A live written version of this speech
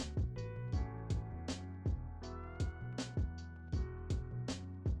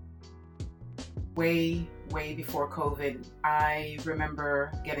way before COVID, I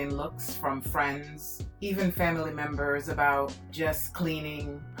remember getting looks from friends, even family members, about just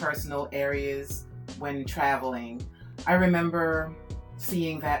cleaning personal areas when traveling. I remember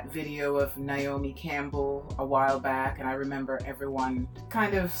seeing that video of Naomi Campbell a while back, and I remember everyone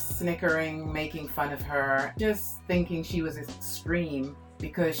kind of snickering, making fun of her, just thinking she was extreme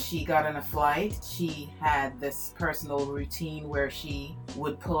because she got on a flight. She had this personal routine where she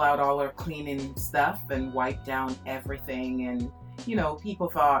would pull out all her cleaning stuff and wipe down everything, and people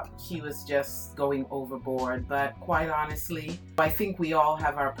thought she was just going overboard. But quite honestly, I think we all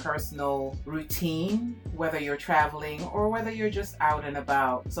have our personal routine, whether you're traveling or whether you're just out and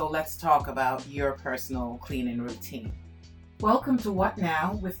about. So let's talk about your personal cleaning routine. Welcome to What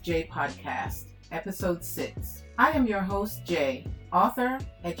Now with Jay Podcast, Episode 6. I am your host, Jay, author,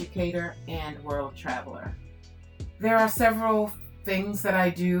 educator, and world traveler. There are several things that I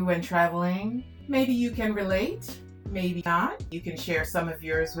do when traveling. Maybe you can relate. Maybe not. You can share some of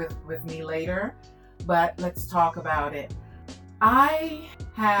yours with me later, but let's talk about it. I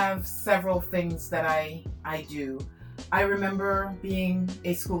have several things that I do. I remember being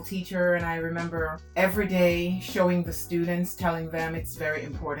a school teacher, and I remember every day showing the students, telling them it's very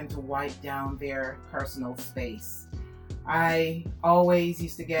important to wipe down their personal space. I always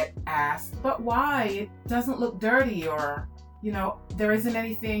used to get asked, but why? It doesn't look dirty, or, there isn't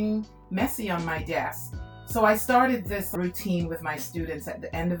anything messy on my desk. So I started this routine with my students. At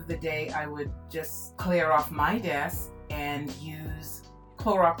the end of the day, I would just clear off my desk and use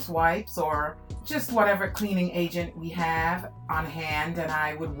Clorox wipes or just whatever cleaning agent we have on hand, and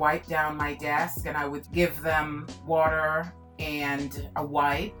I would wipe down my desk, and I would give them water and a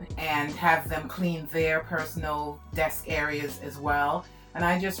wipe and have them clean their personal desk areas as well. And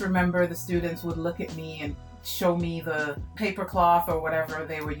I just remember the students would look at me and show me the paper cloth or whatever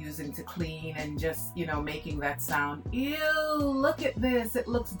they were using to clean, and just, making that sound, ew, look at this, it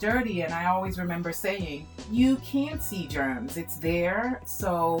looks dirty. And I always remember saying, you can't see germs, it's there.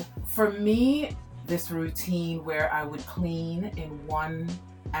 So for me, this routine where I would clean in one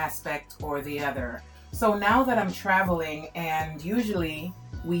aspect or the other. So now that I'm traveling, and usually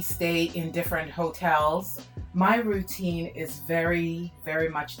we stay in different hotels, my routine is very, very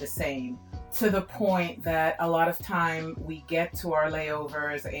much the same. To the point that a lot of time we get to our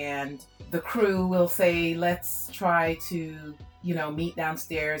layovers and the crew will say, let's try to, meet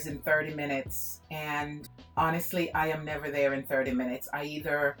downstairs in 30 minutes. And honestly, I am never there in 30 minutes. I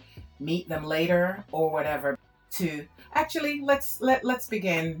either meet them later or whatever. Let's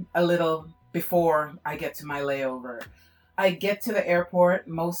begin a little before I get to my layover. I get to the airport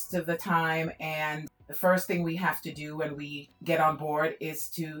most of the time, and the first thing we have to do when we get on board is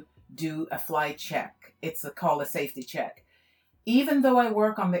to do a flight check. It's called a safety check. Even though I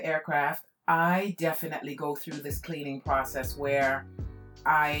work on the aircraft, I definitely go through this cleaning process where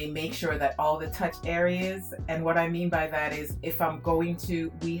I make sure that all the touch areas, and what I mean by that is if I'm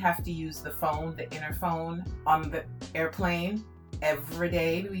we have to use the phone, the inner phone on the airplane every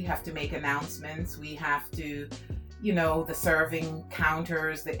day. We have to make announcements. We have to, the serving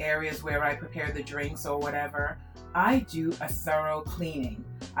counters, the areas where I prepare the drinks or whatever. I do a thorough cleaning.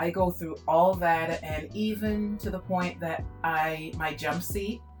 I go through all that, and even to the point that my jump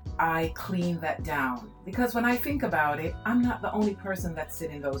seat, I clean that down. Because when I think about it, I'm not the only person that's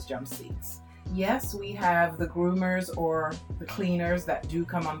sitting in those jump seats. Yes, we have the groomers or the cleaners that do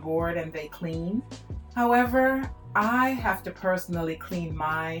come on board and they clean. However, I have to personally clean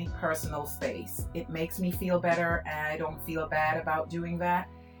my personal space. It makes me feel better, and I don't feel bad about doing that.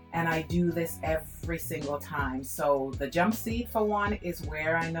 And I do this every single time. So the jump seat, for one, is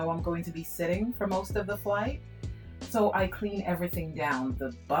where I know I'm going to be sitting for most of the flight. So I clean everything down.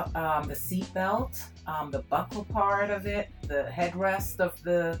 The seat belt, the buckle part of it, the headrest of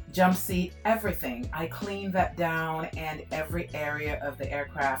the jump seat, everything. I clean that down, and every area of the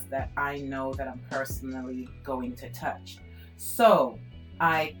aircraft that I know that I'm personally going to touch. So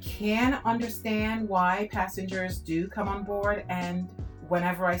I can understand why passengers do come on board, and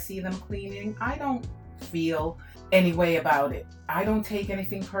whenever I see them cleaning, I don't feel any way about it. I don't take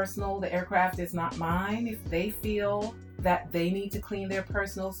anything personal. The aircraft is not mine. If they feel that they need to clean their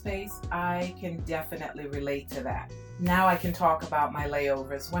personal space, I can definitely relate to that. Now I can talk about my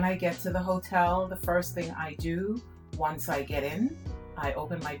layovers. When I get to the hotel, the first thing I do once I get in, I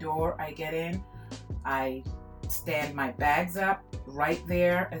open my door, I get in, I stand my bags up right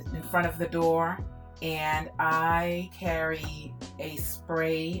there in front of the door, and I carry a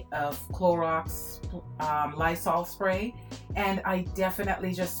spray of Clorox Lysol spray, and I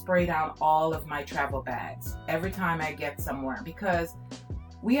definitely just spray down all of my travel bags every time I get somewhere, because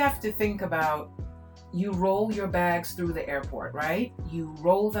we have to think about you roll your bags through the airport, right? You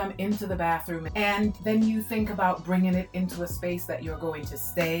roll them into the bathroom and then you think about bringing it into a space that you're going to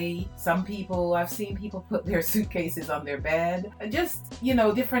stay. I've seen people put their suitcases on their bed, just,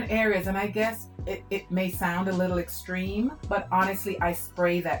 different areas. And I guess it may sound a little extreme, but honestly, I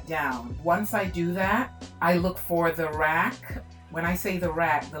spray that down. Once I do that, I look for the rack. When I say the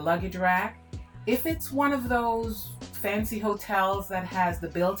rack, the luggage rack, if it's one of those fancy hotels that has the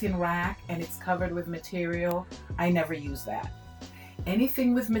built-in rack and it's covered with material, I never use that.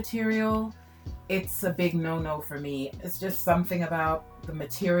 Anything with material, it's a big no-no for me. It's just something about the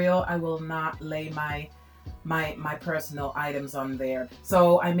material. I will not lay my personal items on there.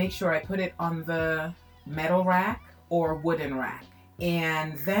 So I make sure I put it on the metal rack or wooden rack.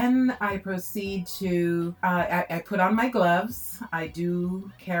 And then I proceed to, I put on my gloves. I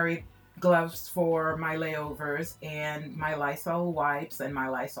do carry gloves for my layovers and my Lysol wipes and my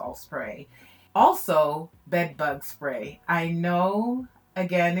Lysol spray. Also, bed bug spray. I know,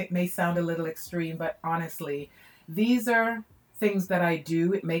 again, it may sound a little extreme, but honestly, these are things that I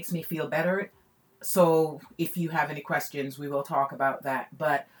do. It makes me feel better. So if you have any questions, we will talk about that.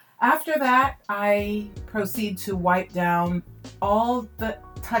 But after that, I proceed to wipe down all the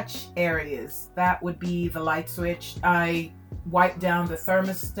touch areas. That would be the light switch. I wipe down the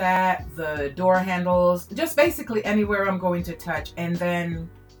thermostat, the door handles, just basically anywhere I'm going to touch. And then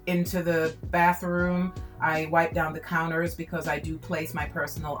into the bathroom, I wipe down the counters because I do place my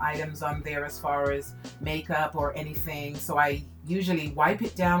personal items on there as far as makeup or anything. So I usually wipe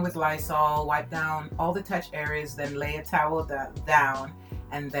it down with Lysol, wipe down all the touch areas, then lay a towel down,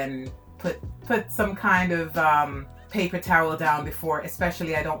 and then put some kind of paper towel down before,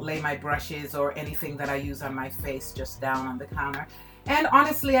 especially I don't lay my brushes or anything that I use on my face just down on the counter. And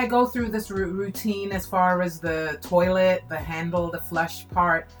honestly, I go through this routine as far as the toilet, the handle, the flush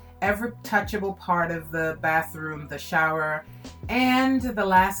part, every touchable part of the bathroom, the shower. And the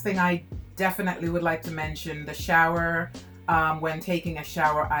last thing I definitely would like to mention, the shower. When taking a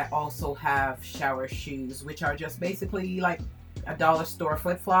shower, I also have shower shoes, which are just basically like a dollar store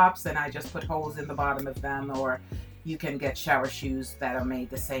flip-flops, and I just put holes in the bottom of them, or you can get shower shoes that are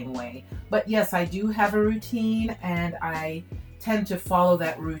made the same way. But yes, I do have a routine and I tend to follow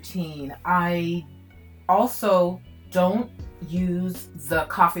that routine. I also don't use the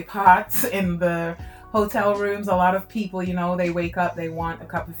coffee pots in the hotel rooms. A lot of people, they wake up, they want a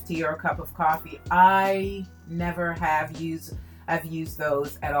cup of tea or a cup of coffee. I never have used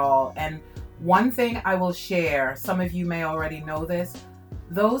those at all. And one thing I will share, some of you may already know this,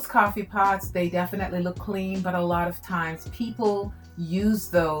 those coffee pots, they definitely look clean, but a lot of times people use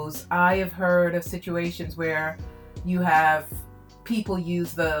those. I have heard of situations where you have people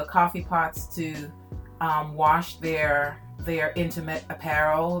use the coffee pots to wash their intimate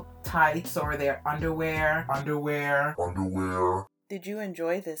apparel, tights, or their underwear. Did you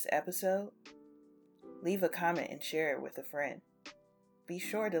enjoy this episode? Leave a comment and share it with a friend. Be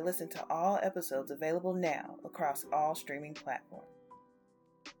sure to listen to all episodes available now across all streaming platforms.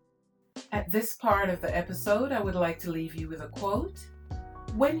 At this part of the episode, I would like to leave you with a quote.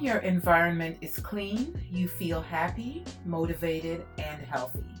 When your environment is clean, you feel happy, motivated, and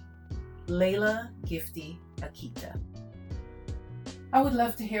healthy. Layla Gifty Akita. I would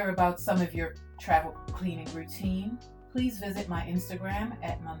love to hear about some of your travel cleaning routine. Please visit my Instagram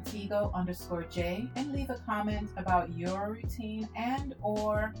at Montego_J and leave a comment about your routine and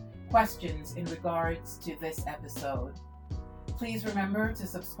or questions in regards to this episode. Please remember to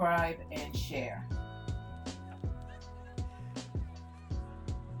subscribe and share.